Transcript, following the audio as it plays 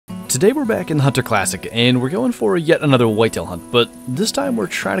Today we're back in Hunter Classic, and we're going for yet another whitetail hunt, but this time we're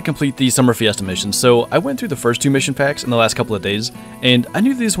trying to complete the Summer Fiesta mission. So I went through the first two mission packs in the last couple of days, and I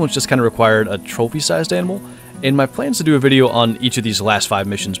knew these ones just kind of required a trophy-sized animal, and my plan is to do a video on each of these last 5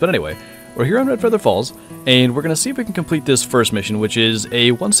 missions. But anyway, we're here on Red Feather Falls, and we're going to see if we can complete this first mission, which is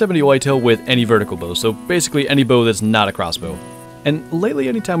a 170 whitetail with any vertical bow, so basically any bow that's not a crossbow. And lately,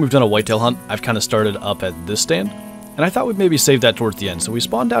 anytime we've done a whitetail hunt, I've kind of started up at this stand, and I thought we'd maybe save that towards the end. So we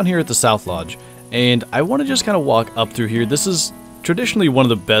spawned down here at the South Lodge, and I want to just kind of walk up through here. This is traditionally one of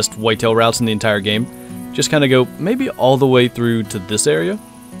the best whitetail routes in the entire game. Just kind of go maybe all the way through to this area,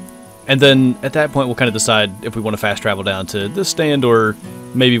 and then at that point we'll kind of decide if we want to fast travel down to this stand, or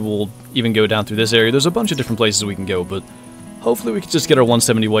maybe we'll even go down through this area. There's a bunch of different places we can go, but hopefully we can just get our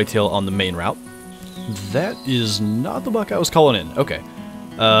 170 whitetail on the main route. That is not the buck I was calling in. Okay.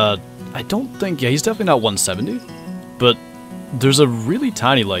 I don't think... yeah, he's definitely not 170. But there's a really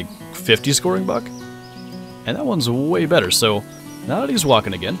tiny, like, 50 scoring buck. And that one's way better. So now that he's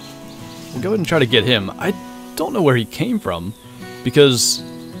walking again, we'll go ahead and try to get him. I don't know where he came from, because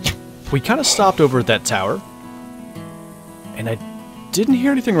we kind of stopped over at that tower. And I didn't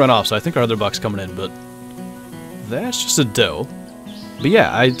hear anything run off, so I think our other buck's coming in. But that's just a doe. But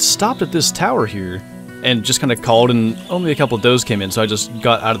yeah, I stopped at this tower here and just kind of called, and only a couple of does came in, so I just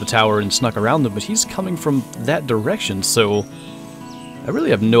got out of the tower and snuck around them, but he's coming from that direction, so I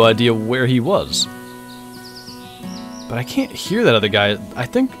really have no idea where he was. But I can't hear that other guy. I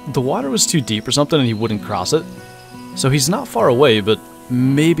think the water was too deep or something and he wouldn't cross it. So he's not far away, but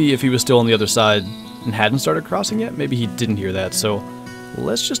maybe if he was still on the other side and hadn't started crossing yet, maybe he didn't hear that. So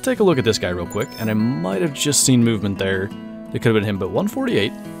let's just take a look at this guy real quick, and I might have just seen movement there. It could have been him, but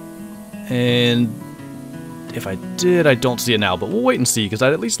 148, and if I did, I don't see it now, but we'll wait and see, because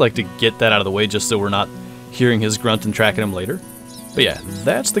I'd at least like to get that out of the way just so we're not hearing his grunt and tracking him later. But yeah,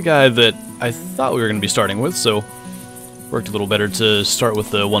 that's the guy that I thought we were going to be starting with, so worked a little better to start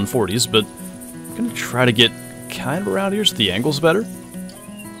with the 140s, but I'm going to try to get kind of around here so the angle's better.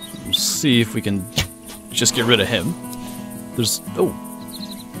 We'll see if we can just get rid of him. There's... oh,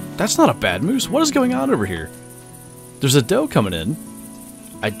 that's not a bad moose. What is going on over here? There's a doe coming in.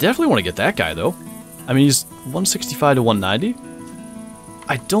 I definitely want to get that guy, though. I mean, he's 165 to 190.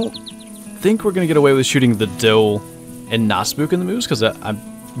 I don't think we're going to get away with shooting the doe and not spooking the moose, because I'm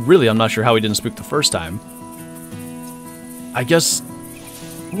not sure how he didn't spook the first time. I guess...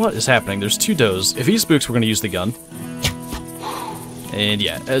 what is happening? There's 2 does. If he spooks, we're going to use the gun. And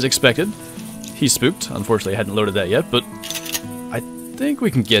yeah, as expected, he spooked. Unfortunately, I hadn't loaded that yet, but I think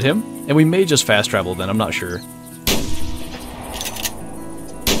we can get him. And we may just fast travel then, I'm not sure.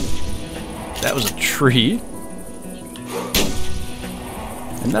 That was a tree.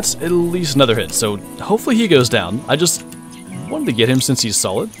 And that's at least another hit, so hopefully he goes down. I just wanted to get him since he's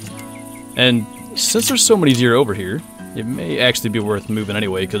solid. And since there's so many deer over here, it may actually be worth moving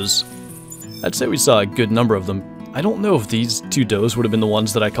anyway, because I'd say we saw a good number of them. I don't know if these 2 does would have been the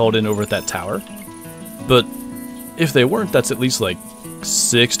ones that I called in over at that tower, but if they weren't, that's at least like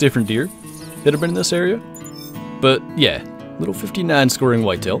 6 different deer that have been in this area. But yeah, little 59 scoring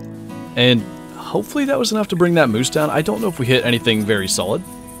whitetail. And hopefully that was enough to bring that moose down. I don't know if we hit anything very solid,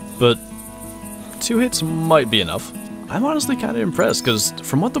 but 2 hits might be enough. I'm honestly kind of impressed, because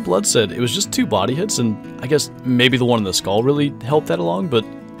from what the blood said, it was just 2 body hits, and I guess maybe the one in the skull really helped that along, but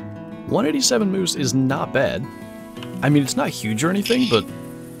 187 moose is not bad. I mean, it's not huge or anything, but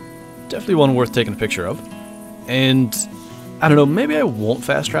definitely one worth taking a picture of. And I don't know, maybe I won't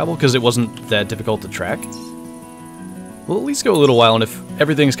fast travel because it wasn't that difficult to track. We'll at least go a little while, and if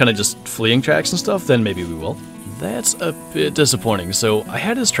everything's kind of just fleeing tracks and stuff, then maybe we will. That's a bit disappointing. So I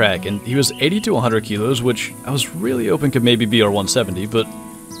had his track, and he was 80 to 100 kilos, which I was really hoping could maybe be our 170, but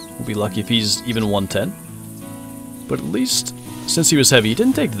we'll be lucky if he's even 110. But at least, since he was heavy, he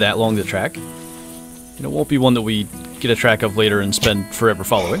didn't take that long to track. And it won't be one that we get a track of later and spend forever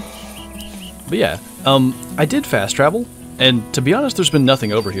following. But yeah, I did fast travel. And to be honest, there's been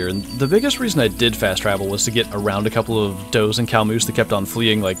nothing over here, and the biggest reason I did fast travel was to get around a couple of does and cow moose that kept on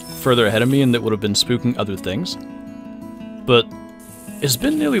fleeing like further ahead of me and that would have been spooking other things. But it's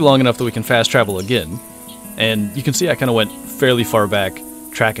been nearly long enough that we can fast travel again, and you can see I kind of went fairly far back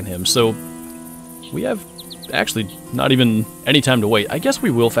tracking him, so we have actually not even any time to wait. I guess we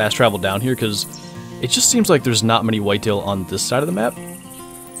will fast travel down here because it just seems like there's not many whitetail on this side of the map,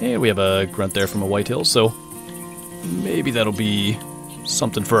 and we have a grunt there from a whitetail, so maybe that'll be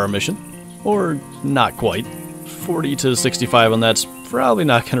something for our mission. Or not quite. 40 to 65 on that's probably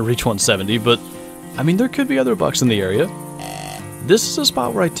not going to reach 170, but I mean, there could be other bucks in the area. This is a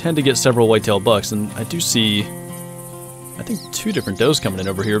spot where I tend to get several whitetail bucks, and I do see I think 2 different does coming in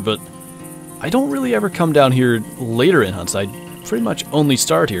over here, but I don't really ever come down here later in hunts. I pretty much only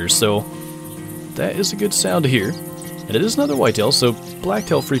start here, so that is a good sound to hear. And it is another whitetail, so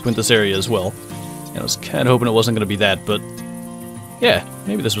blacktail frequent this area as well. And I was kind of hoping it wasn't going to be that, but yeah,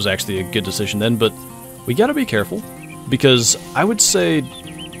 maybe this was actually a good decision then, but we got to be careful, because I would say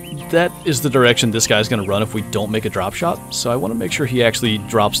that is the direction this guy's going to run if we don't make a drop shot, so I want to make sure he actually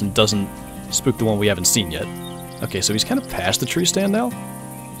drops and doesn't spook the one we haven't seen yet. Okay, so he's kind of past the tree stand now,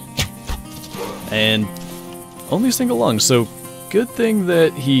 and only single lung, so good thing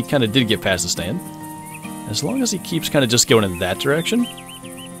that he kind of did get past the stand. As long as he keeps kind of just going in that direction,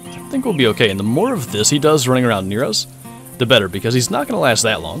 I think we'll be okay, and the more of this he does running around near us, the better, because he's not going to last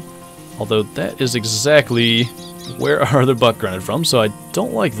that long. Although that is exactly where our other buck grunted from, so I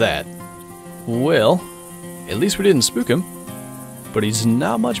don't like that. Well, at least we didn't spook him, but he's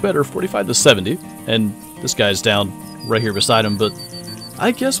not much better, 45 to 70, and this guy's down right here beside him, but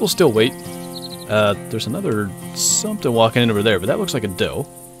I guess we'll still wait. There's another something walking in over there, but that looks like a doe.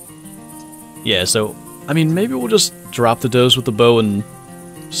 Yeah, so, I mean, maybe we'll just drop the does with the bow and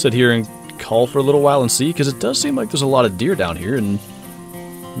sit here and call for a little while and see, because it does seem like there's a lot of deer down here, and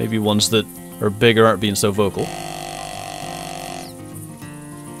maybe ones that are bigger aren't being so vocal.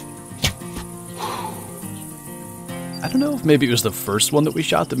 I don't know if maybe it was the first one that we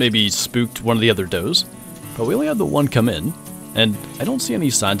shot that maybe spooked one of the other does, but we only had the one come in, and I don't see any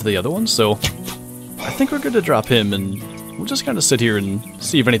signs of the other one, so I think we're good to drop him, and we'll just kind of sit here and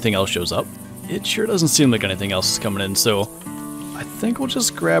see if anything else shows up. It sure doesn't seem like anything else is coming in, so I think we'll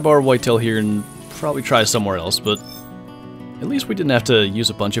just grab our whitetail here and probably try somewhere else, but at least we didn't have to use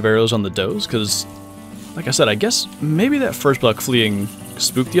a bunch of arrows on the does, because, like I said, I guess maybe that first buck fleeing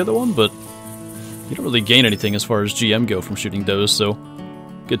spooked the other one, but you don't really gain anything as far as GM go from shooting does, so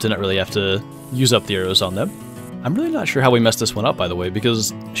good to not really have to use up the arrows on them. I'm really not sure how we messed this one up, by the way,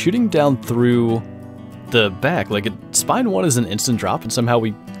 because shooting down through the back, like, spine 1 is an instant drop, and somehow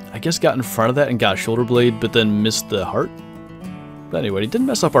we, I guess, got in front of that and got shoulder blade, but then missed the heart. But anyway, he didn't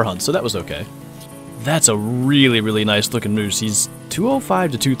mess up our hunt, so that was okay. That's a really, really nice looking moose. He's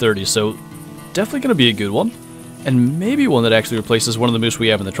 205 to 230, so definitely going to be a good one. And maybe one that actually replaces one of the moose we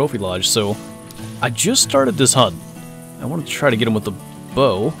have in the trophy lodge, so I just started this hunt. I want to try to get him with the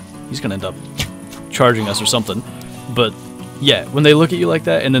bow. He's going to end up charging us or something. But yeah, when they look at you like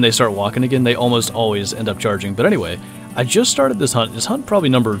that and then they start walking again, they almost always end up charging. But anyway, I just started this hunt. This hunt probably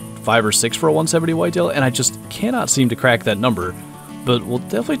number 5 or 6 for a 170 whitetail, and I just cannot seem to crack that number. But we'll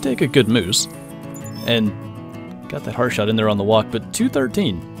definitely take a good moose. And got that heart shot in there on the walk, but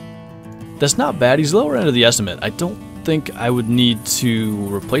 213. That's not bad. He's lower end of the estimate. I don't think I would need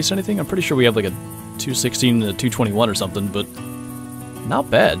to replace anything. I'm pretty sure we have like a 216 and a 221 or something, but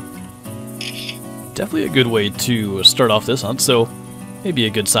not bad. Definitely a good way to start off this hunt, so maybe a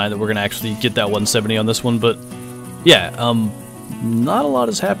good sign that we're going to actually get that 170 on this one, but yeah, not a lot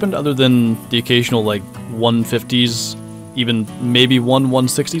has happened other than the occasional like 150s, even maybe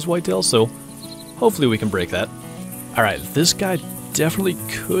 160s whitetail, so hopefully we can break that. Alright, this guy definitely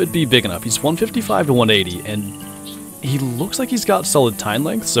could be big enough. He's 155 to 180, and he looks like he's got solid tine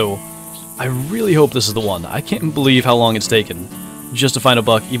length, so I really hope this is the one. I can't believe how long it's taken just to find a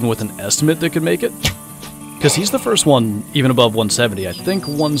buck even with an estimate that could make it. Because he's the first one even above 170. I think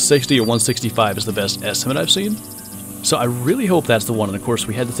 160 or 165 is the best estimate I've seen. So I really hope that's the one, and of course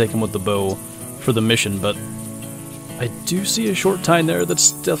we had to take him with the bow for the mission, but I do see a short tine there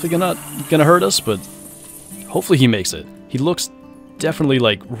that's definitely gonna hurt us, but hopefully he makes it. He looks definitely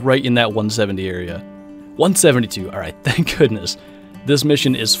like right in that 170 area. 172, alright, thank goodness. This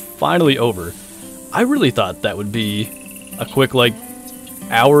mission is finally over. I really thought that would be a quick like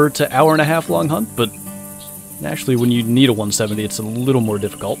hour to hour and a half long hunt, but naturally when you need a 170 it's a little more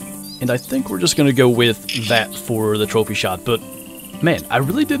difficult. And I think we're just gonna go with that for the trophy shot, but man, I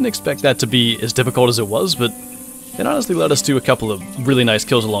really didn't expect that to be as difficult as it was, but it honestly led us to a couple of really nice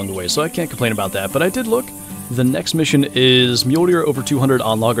kills along the way, so I can't complain about that. But I did look. The next mission is mule deer over 200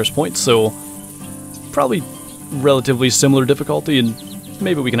 on Loggers Point, so probably relatively similar difficulty, and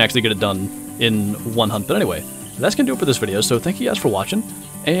maybe we can actually get it done in one hunt. But anyway, that's going to do it for this video, so thank you guys for watching,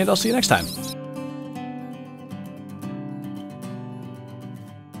 and I'll see you next time.